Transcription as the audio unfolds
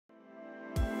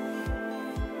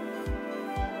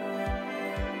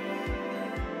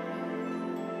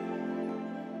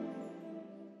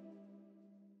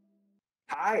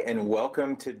Hi, and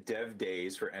welcome to Dev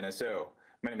Days for NSO.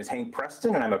 My name is Hank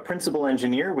Preston, and I'm a principal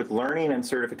engineer with learning and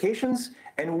certifications,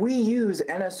 and we use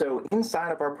NSO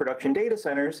inside of our production data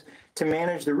centers to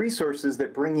manage the resources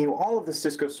that bring you all of the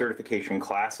Cisco certification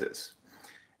classes.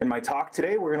 In my talk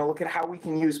today, we're going to look at how we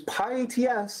can use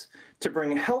pyATS to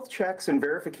bring health checks and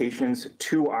verifications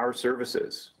to our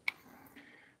services.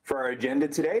 For our agenda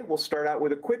today, we'll start out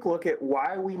with a quick look at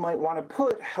why we might want to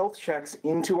put health checks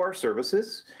into our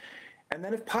services. And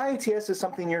then if pyATS is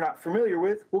something you're not familiar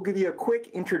with, we'll give you a quick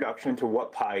introduction to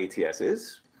what pyATS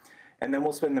is. And then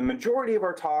we'll spend the majority of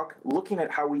our talk looking at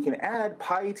how we can add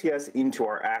pyATS into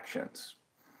our actions.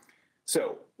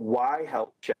 So why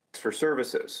health checks for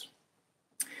services?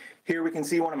 Here we can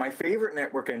see one of my favorite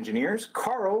network engineers,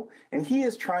 Carl, and he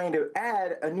is trying to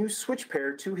add a new switch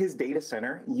pair to his data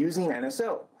center using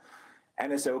NSO.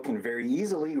 NSO can very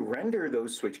easily render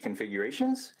those switch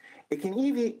configurations. It can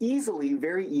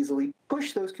very easily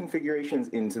push those configurations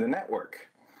into the network.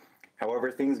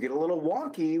 However, things get a little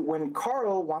wonky when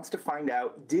Carl wants to find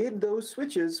out, did those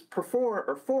switches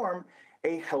form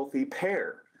a healthy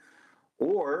pair?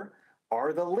 Or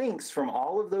are the links from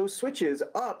all of those switches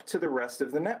up to the rest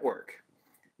of the network?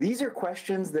 These are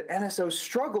questions that NSO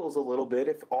struggles a little bit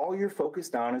if all you're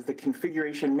focused on is the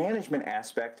configuration management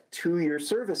aspect to your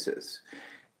services.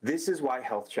 This is why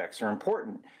health checks are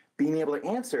important. Being able to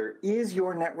answer, is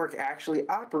your network actually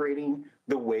operating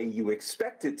the way you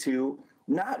expect it to,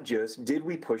 not just did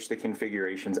we push the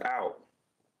configurations out?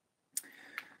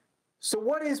 So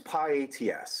what is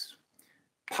pyATS?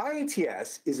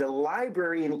 pyATS is a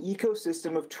library and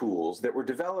ecosystem of tools that were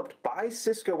developed by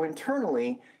Cisco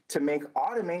internally to make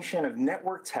automation of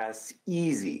network tests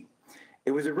easy.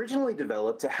 It was originally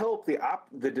developed to help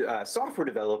the software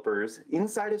developers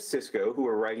inside of Cisco who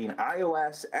are writing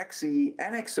iOS, XE,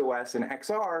 NXOS, and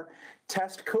XR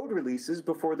test code releases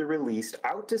before they're released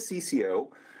out to CCO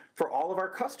for all of our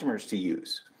customers to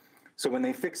use. So when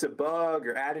they fix a bug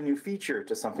or add a new feature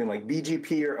to something like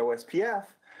BGP or OSPF,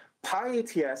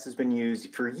 pyATS has been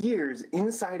used for years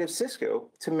inside of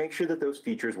Cisco to make sure that those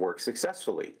features work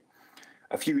successfully.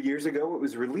 A few years ago, it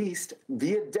was released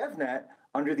via DevNet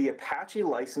under the Apache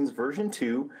license version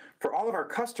 2 for all of our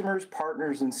customers,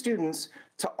 partners, and students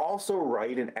to also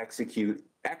write and execute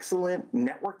excellent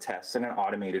network tests in an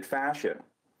automated fashion.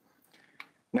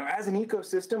 Now, as an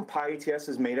ecosystem, pyATS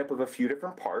is made up of a few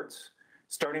different parts.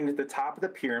 Starting at the top of the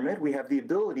pyramid, we have the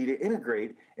ability to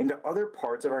integrate into other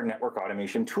parts of our network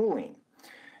automation tooling.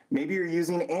 Maybe you're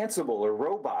using Ansible or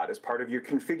Robot as part of your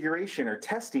configuration or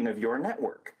testing of your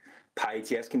network.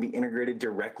 pyATS can be integrated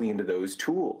directly into those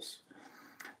tools.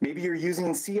 Maybe you're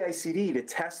using CI/CD to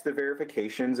test the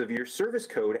verifications of your service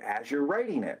code as you're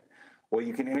writing it. Well,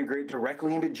 you can integrate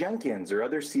directly into Jenkins or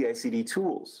other CI/CD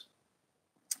tools.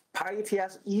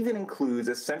 pyATS even includes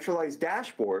a centralized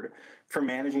dashboard for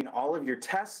managing all of your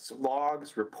tests,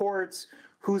 logs, reports,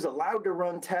 who's allowed to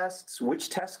run tests, which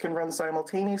tests can run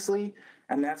simultaneously,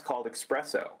 and that's called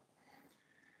Espresso.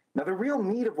 Now, the real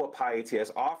meat of what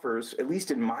pyATS offers, at least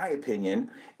in my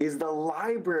opinion, is the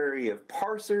library of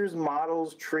parsers,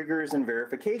 models, triggers, and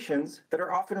verifications that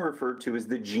are often referred to as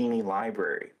the Genie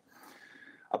library.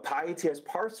 A pyATS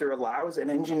parser allows an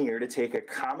engineer to take a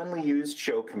commonly used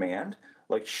show command,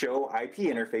 like show IP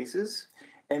interfaces,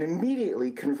 and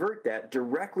immediately convert that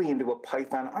directly into a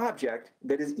Python object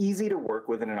that is easy to work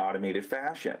with in an automated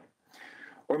fashion.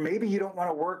 Or maybe you don't want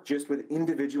to work just with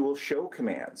individual show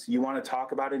commands. You want to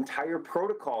talk about entire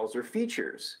protocols or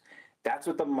features. That's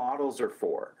what the models are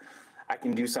for. I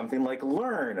can do something like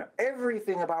learn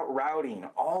everything about routing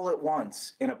all at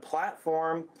once in a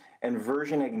platform and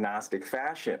version agnostic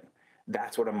fashion.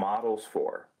 That's what a model's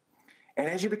for. And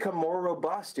as you become more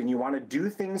robust and you want to do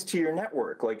things to your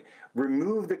network, like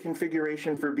remove the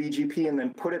configuration for BGP and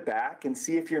then put it back and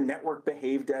see if your network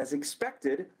behaved as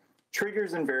expected,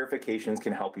 triggers and verifications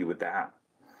can help you with that.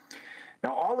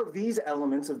 Now, all of these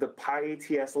elements of the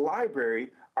pyATS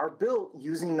library are built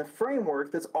using the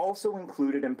framework that's also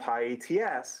included in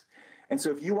pyATS. And so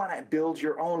if you want to build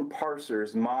your own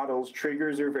parsers, models,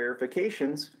 triggers, or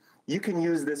verifications, you can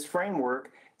use this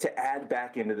framework to add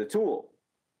back into the tool.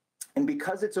 And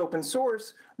because it's open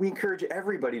source, we encourage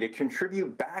everybody to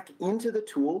contribute back into the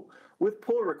tool with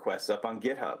pull requests up on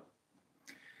GitHub.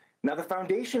 Now, the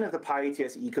foundation of the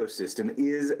pyATS ecosystem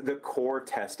is the core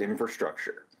test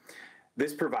infrastructure.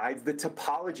 This provides the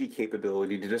topology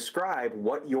capability to describe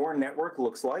what your network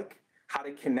looks like, how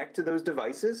to connect to those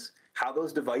devices, how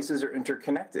those devices are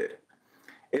interconnected.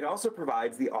 It also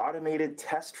provides the automated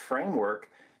test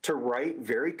framework to write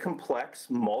very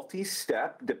complex,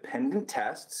 multi-step dependent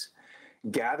tests,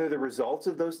 gather the results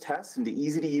of those tests into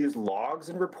easy-to-use logs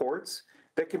and reports,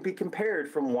 that can be compared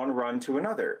from one run to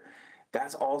another.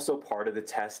 That's also part of the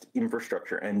test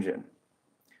infrastructure engine.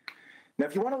 Now,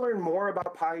 if you want to learn more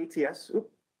about pyATS,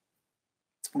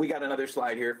 we got another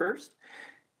slide here first.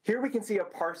 Here we can see a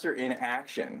parser in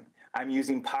action. I'm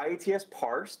using pyATS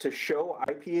parse to show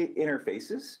IP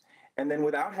interfaces, and then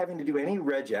without having to do any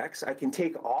regex, I can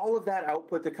take all of that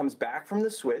output that comes back from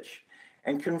the switch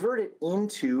and convert it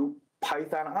into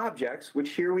Python objects,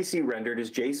 which here we see rendered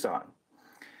as JSON.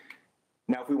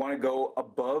 Now, if we want to go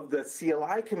above the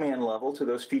CLI command level to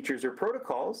those features or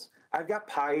protocols, I've got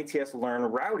pyATS learn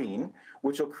routing,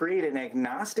 which will create an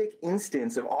agnostic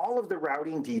instance of all of the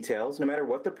routing details, no matter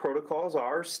what the protocols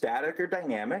are, static or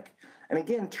dynamic, and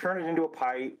again, turn it into a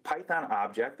Python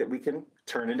object that we can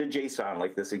turn into JSON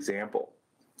like this example.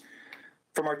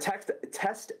 From our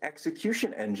test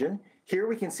execution engine, here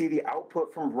we can see the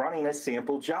output from running a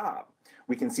sample job.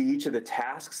 We can see each of the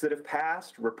tasks that have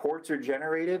passed, reports are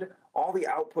generated, all the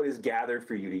output is gathered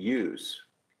for you to use.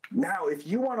 Now, if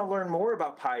you want to learn more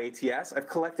about pyATS, I've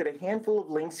collected a handful of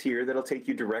links here that'll take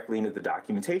you directly into the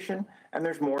documentation, and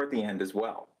there's more at the end as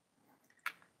well.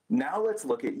 Now let's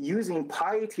look at using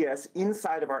pyATS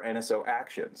inside of our NSO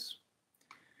actions.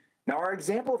 Now, our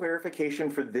example verification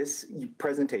for this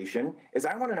presentation is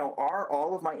I want to know, are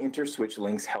all of my interswitch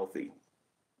links healthy?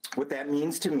 What that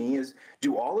means to me is,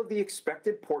 do all of the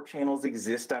expected port channels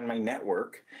exist on my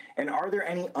network, and are there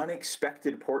any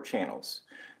unexpected port channels?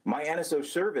 My NSO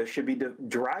service should be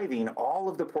driving all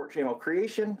of the port channel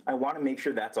creation. I want to make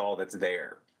sure that's all that's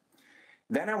there.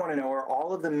 Then I want to know, are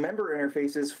all of the member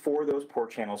interfaces for those port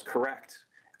channels correct?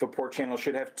 If a port channel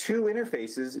should have 2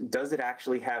 interfaces, does it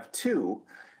actually have 2?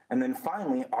 And then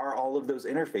finally, are all of those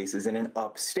interfaces in an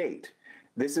up state?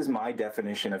 This is my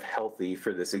definition of healthy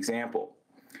for this example.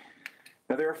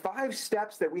 Now, there are 5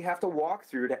 steps that we have to walk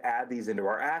through to add these into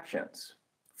our actions.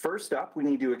 First up, we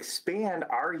need to expand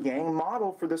our Yang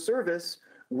model for the service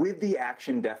with the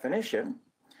action definition.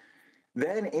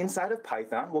 Then inside of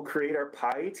Python, we'll create our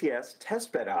pyATS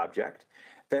testbed object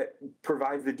that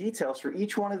provides the details for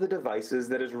each one of the devices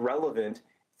that is relevant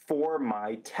for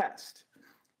my test.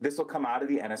 This will come out of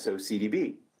the NSO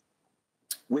CDB.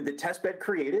 With the testbed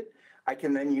created, I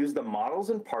can then use the models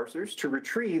and parsers to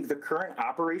retrieve the current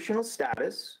operational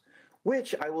status,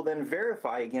 which I will then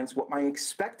verify against what my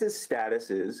expected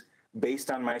status is based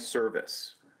on my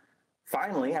service.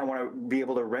 Finally, I want to be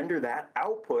able to render that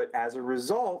output as a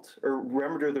result, or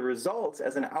render the results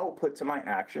as an output to my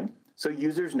action so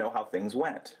users know how things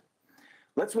went.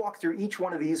 Let's walk through each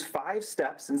one of these 5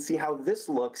 steps and see how this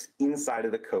looks inside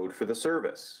of the code for the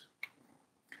service.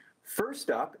 First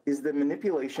up is the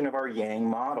manipulation of our Yang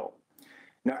model.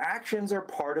 Now, actions are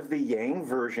part of the Yang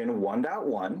version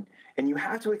 1.1, and you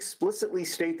have to explicitly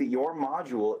state that your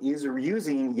module is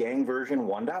using Yang version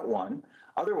 1.1.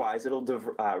 Otherwise, it'll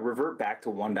revert back to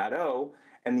 1.0,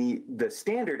 and the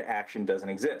standard action doesn't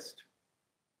exist.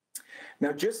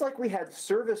 Now, just like we had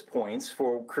service points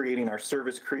for creating our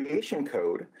service creation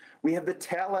code, we have the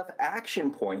tailf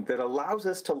action point that allows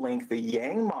us to link the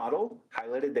Yang model,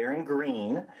 highlighted there in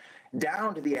green,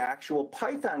 down to the actual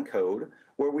Python code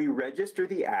where we register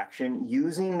the action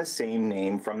using the same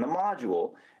name from the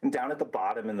module. And down at the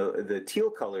bottom in the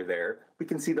teal color there, we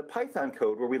can see the Python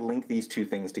code where we link these 2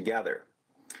 things together.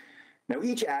 Now,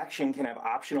 each action can have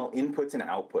optional inputs and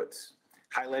outputs.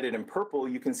 Highlighted in purple,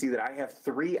 you can see that I have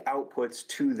 3 outputs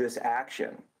to this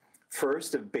action.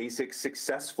 First, a basic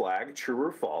success flag, true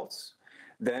or false.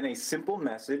 Then a simple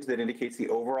message that indicates the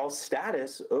overall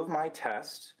status of my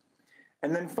test.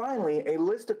 And then finally, a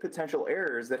list of potential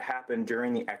errors that happen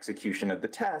during the execution of the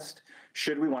test,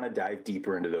 should we want to dive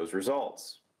deeper into those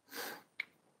results.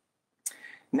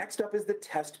 Next up is the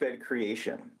testbed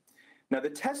creation. Now, the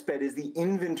testbed is the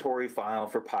inventory file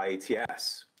for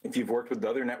pyATS. If you've worked with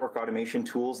other network automation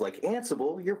tools like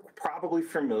Ansible, you're probably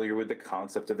familiar with the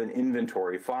concept of an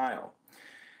inventory file.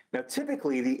 Now,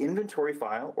 typically, the inventory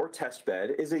file or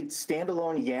testbed is a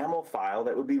standalone YAML file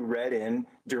that would be read in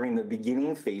during the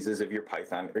beginning phases of your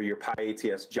Python or your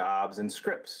pyATS jobs and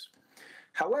scripts.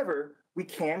 However, we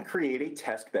can create a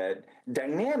testbed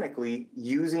dynamically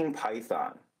using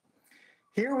Python.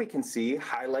 Here we can see,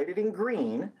 highlighted in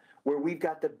green, where we've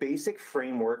got the basic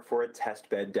framework for a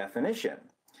testbed definition.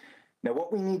 Now,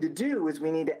 what we need to do is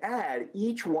we need to add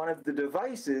each one of the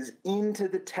devices into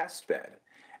the testbed.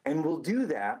 And we'll do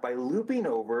that by looping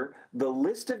over the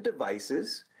list of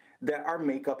devices that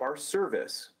make up our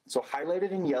service. So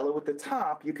highlighted in yellow at the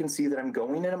top, you can see that I'm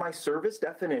going into my service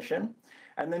definition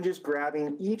and then just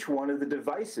grabbing each one of the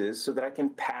devices so that I can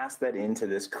pass that into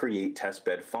this create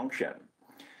testbed function.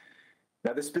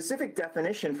 Now, the specific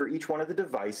definition for each one of the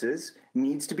devices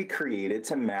needs to be created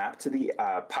to map to the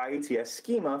pyATS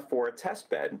schema for a test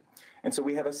bed. And so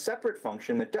we have a separate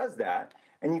function that does that,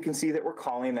 and you can see that we're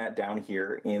calling that down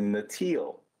here in the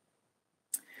teal.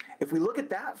 If we look at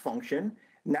that function,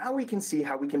 now we can see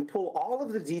how we can pull all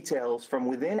of the details from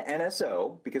within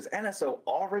NSO, because NSO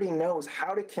already knows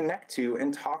how to connect to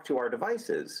and talk to our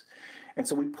devices. And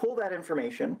so we pull that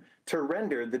information to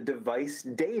render the device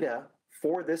data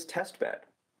for this test bed.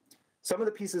 Some of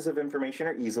the pieces of information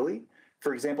are easily.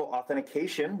 For example,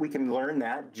 authentication, we can learn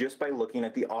that just by looking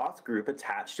at the auth group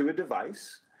attached to a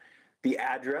device. The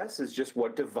address is just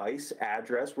what device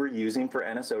address we're using for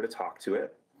NSO to talk to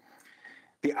it.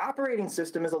 The operating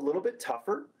system is a little bit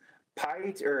tougher.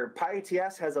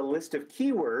 pyATS has a list of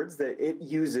keywords that it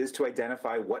uses to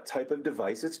identify what type of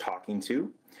device it's talking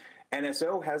to.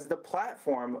 NSO has the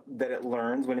platform that it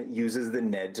learns when it uses the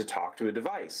NED to talk to a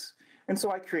device. And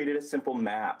so I created a simple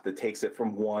map that takes it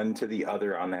from one to the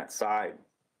other on that side.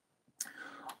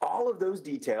 All of those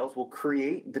details will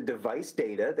create the device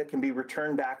data that can be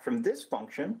returned back from this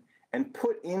function and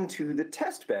put into the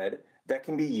test bed that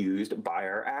can be used by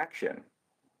our action.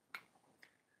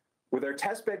 With our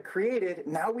test bed created,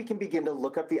 now we can begin to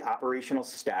look up the operational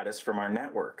status from our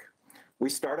network. We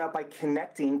start out by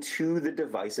connecting to the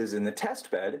devices in the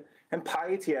test bed, and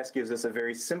pyATS gives us a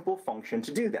very simple function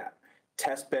to do that.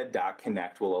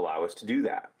 Testbed.connect will allow us to do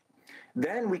that.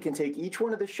 Then we can take each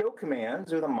one of the show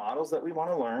commands or the models that we want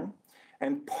to learn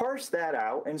and parse that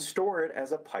out and store it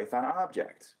as a Python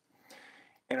object.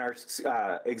 In our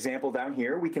example down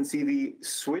here, we can see the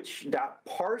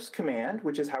switch.parse command,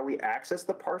 which is how we access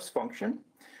the parse function.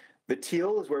 The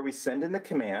teal is where we send in the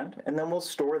command, and then we'll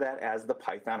store that as the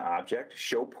Python object,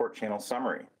 show port channel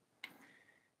summary.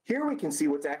 Here we can see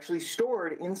what's actually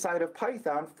stored inside of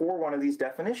Python for one of these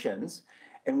definitions.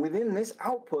 And within this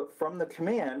output from the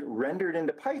command rendered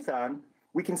into Python,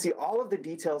 we can see all of the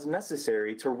details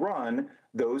necessary to run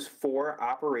those 4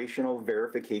 operational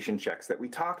verification checks that we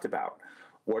talked about.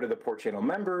 What are the port channel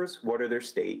members? What are their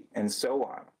state? And so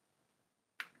on.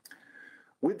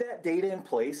 With that data in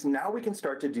place, now we can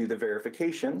start to do the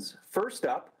verifications. First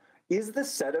up is the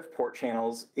set of port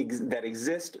channels that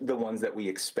exist, the ones that we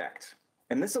expect.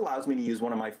 And this allows me to use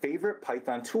one of my favorite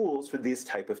Python tools for this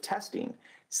type of testing,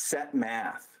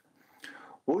 setMath.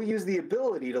 We'll use the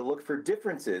ability to look for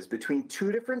differences between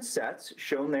 2 different sets,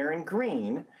 shown there in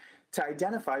green, to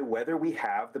identify whether we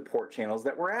have the port channels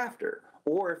that we're after,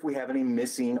 or if we have any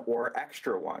missing or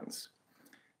extra ones.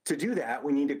 To do that,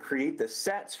 we need to create the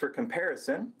sets for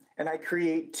comparison, and I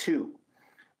create 2.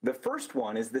 The first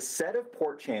one is the set of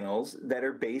port channels that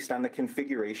are based on the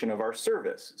configuration of our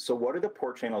service. So what are the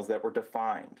port channels that were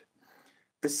defined?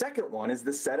 The second one is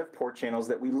the set of port channels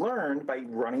that we learned by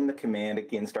running the command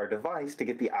against our device to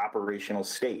get the operational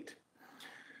state.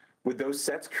 With those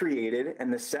sets created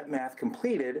and the setMath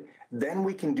completed, then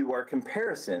we can do our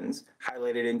comparisons,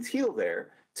 highlighted in teal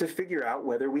there, to figure out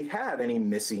whether we have any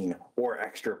missing or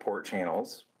extra port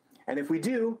channels. And if we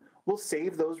do, we'll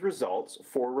save those results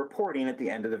for reporting at the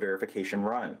end of the verification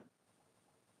run.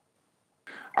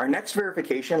 Our next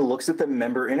verification looks at the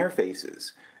member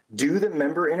interfaces. Do the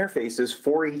member interfaces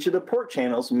for each of the port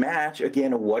channels match,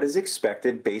 again, what is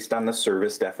expected based on the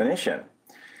service definition?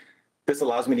 This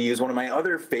allows me to use one of my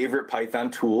other favorite Python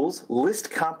tools,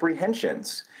 list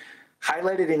comprehensions.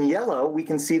 Highlighted in yellow, we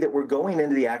can see that we're going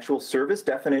into the actual service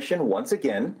definition once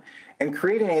again and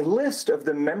creating a list of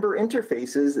the member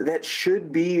interfaces that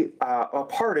should be a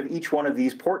part of each one of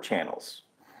these port channels.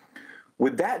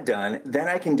 With that done, then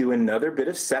I can do another bit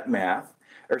of setMath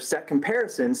or set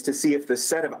comparisons to see if the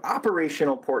set of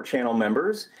operational port channel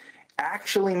members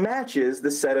actually matches the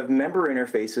set of member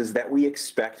interfaces that we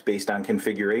expect based on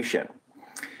configuration.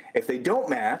 If they don't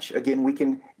match, again, we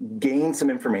can gain some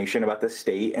information about the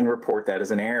state and report that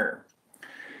as an error.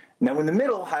 Now in the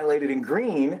middle, highlighted in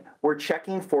green, we're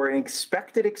checking for an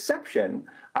expected exception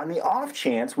on the off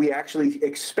chance we actually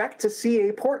expect to see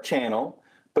a port channel,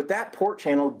 but that port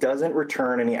channel doesn't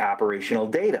return any operational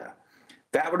data.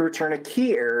 That would return a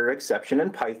key error exception in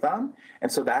Python,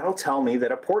 and so that'll tell me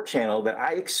that a port channel that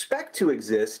I expect to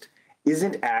exist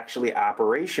isn't actually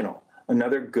operational.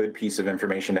 Another good piece of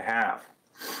information to have.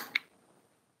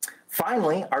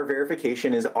 Finally, our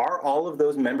verification is, are all of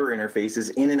those member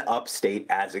interfaces in an up state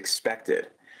as expected?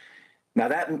 Now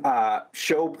that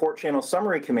show port channel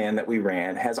summary command that we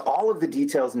ran has all of the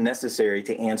details necessary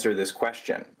to answer this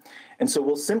question. And so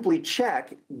we'll simply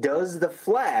check, does the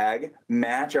flag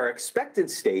match our expected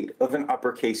state of an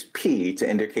uppercase P to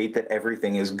indicate that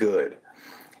everything is good?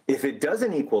 If it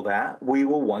doesn't equal that, we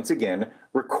will once again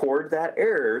record that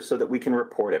error so that we can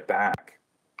report it back.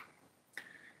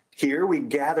 Here we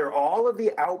gather all of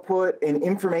the output and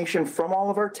information from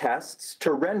all of our tests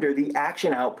to render the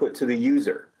action output to the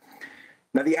user.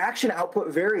 Now, the action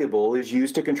output variable is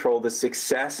used to control the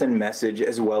success and message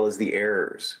as well as the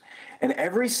errors. And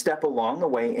every step along the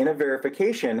way in a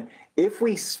verification, if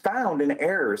we found an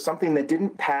error, something that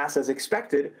didn't pass as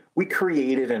expected, we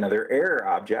created another error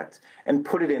object and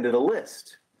put it into the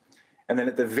list. And then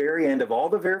at the very end of all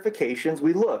the verifications,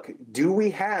 we look, do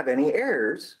we have any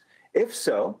errors? If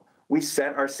so, we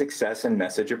set our success and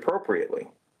message appropriately.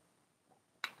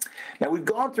 Now, we've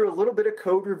gone through a little bit of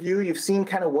code review. You've seen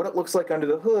kind of what it looks like under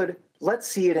the hood. Let's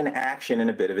see it in action in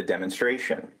a bit of a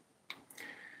demonstration.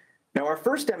 Now, our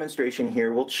first demonstration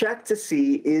here, we'll check to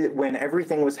see when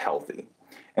everything was healthy.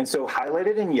 And so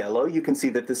highlighted in yellow, you can see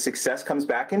that the success comes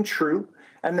back in true,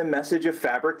 and the message of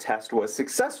fabric test was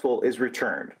successful is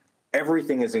returned.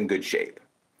 Everything is in good shape.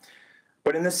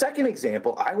 But in the second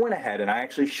example, I went ahead and I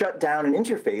actually shut down an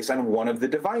interface on one of the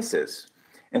devices.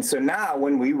 And so now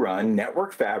when we run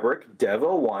network fabric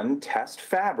dev01 test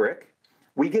fabric,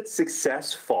 we get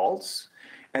success false,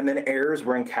 and then errors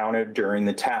were encountered during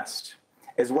the test,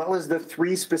 as well as the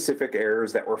 3 specific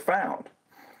errors that were found.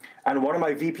 On one of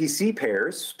my VPC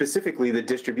pairs, specifically the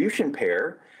distribution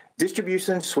pair,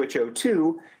 distribution switch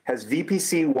 02 has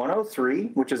VPC 103,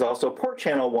 which is also port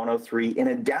channel 103, in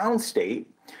a down state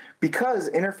because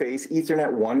interface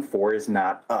Ethernet 1.4 is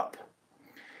not up.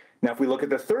 Now, if we look at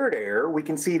the third error, we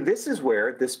can see this is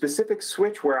where the specific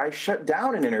switch where I shut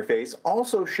down an interface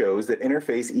also shows that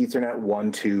interface Ethernet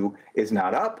 1.2 is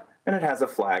not up, and it has a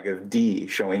flag of D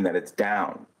showing that it's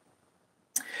down.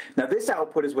 Now, this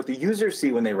output is what the users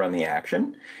see when they run the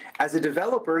action. As a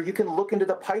developer, you can look into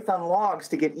the Python logs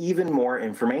to get even more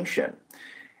information.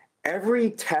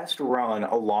 Every test run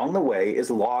along the way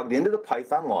is logged into the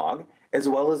Python log, as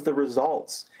well as the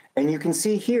results. And you can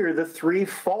see here the 3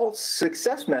 false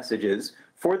success messages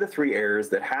for the 3 errors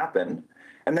that happened.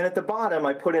 And then at the bottom,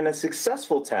 I put in a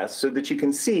successful test so that you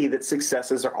can see that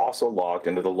successes are also logged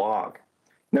into the log.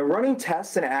 Now, running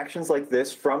tests and actions like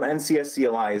this from NCS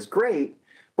CLI is great,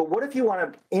 but what if you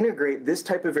want to integrate this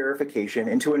type of verification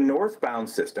into a northbound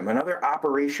system, another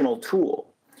operational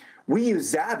tool? We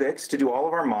use Zabbix to do all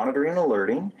of our monitoring and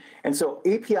alerting, and so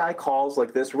API calls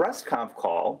like this RESTconf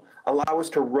call allow us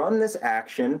to run this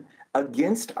action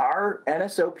against our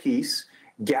NSO piece,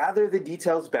 gather the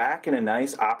details back in a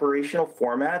nice operational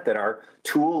format that our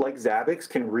tool like Zabbix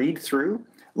can read through,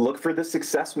 look for the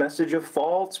success message of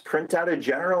false, print out a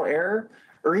general error,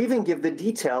 or even give the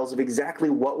details of exactly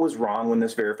what was wrong when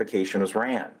this verification was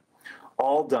ran,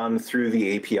 all done through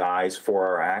the APIs for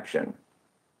our action.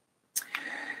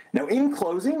 Now, in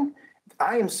closing,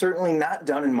 I am certainly not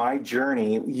done in my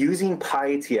journey using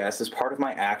pyATS as part of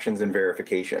my actions and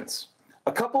verifications.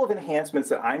 A couple of enhancements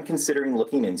that I'm considering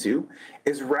looking into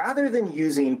is rather than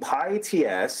using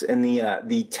pyATS and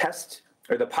the test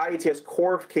or the pyATS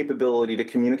core capability to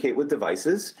communicate with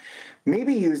devices,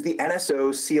 maybe use the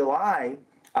NSO CLI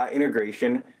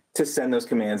integration to send those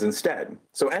commands instead.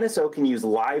 So NSO can use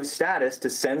live status to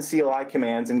send CLI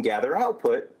commands and gather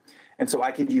output. And so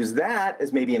I could use that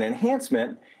as maybe an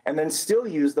enhancement and then still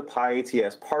use the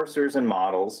pyATS parsers and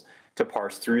models to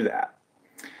parse through that.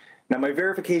 Now, my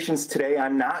verifications today,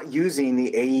 I'm not using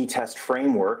the AE test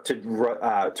framework to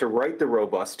write the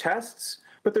robust tests,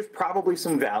 but there's probably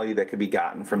some value that could be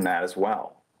gotten from that as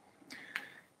well.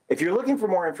 If you're looking for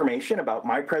more information about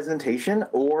my presentation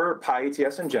or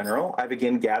pyATS in general, I've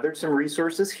again gathered some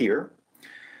resources here.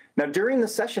 Now, during the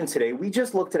session today, we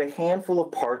just looked at a handful of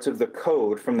parts of the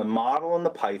code from the model and the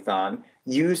Python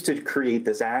used to create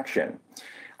this action.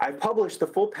 I've published the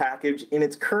full package in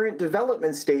its current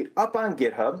development state up on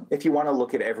GitHub if you want to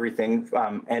look at everything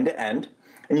end to end.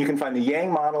 And you can find the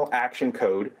Yang model action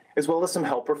code as well as some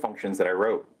helper functions that I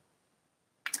wrote.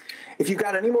 If you've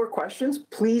got any more questions,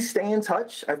 please stay in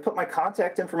touch. I've put my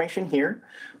contact information here,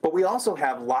 but we also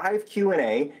have live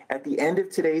Q&A at the end of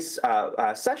today's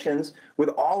sessions with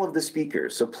all of the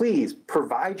speakers. So please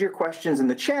provide your questions in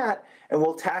the chat, and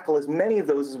we'll tackle as many of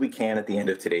those as we can at the end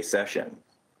of today's session.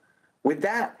 With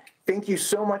that, thank you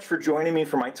so much for joining me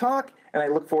for my talk, and I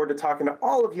look forward to talking to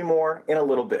all of you more in a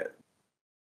little bit.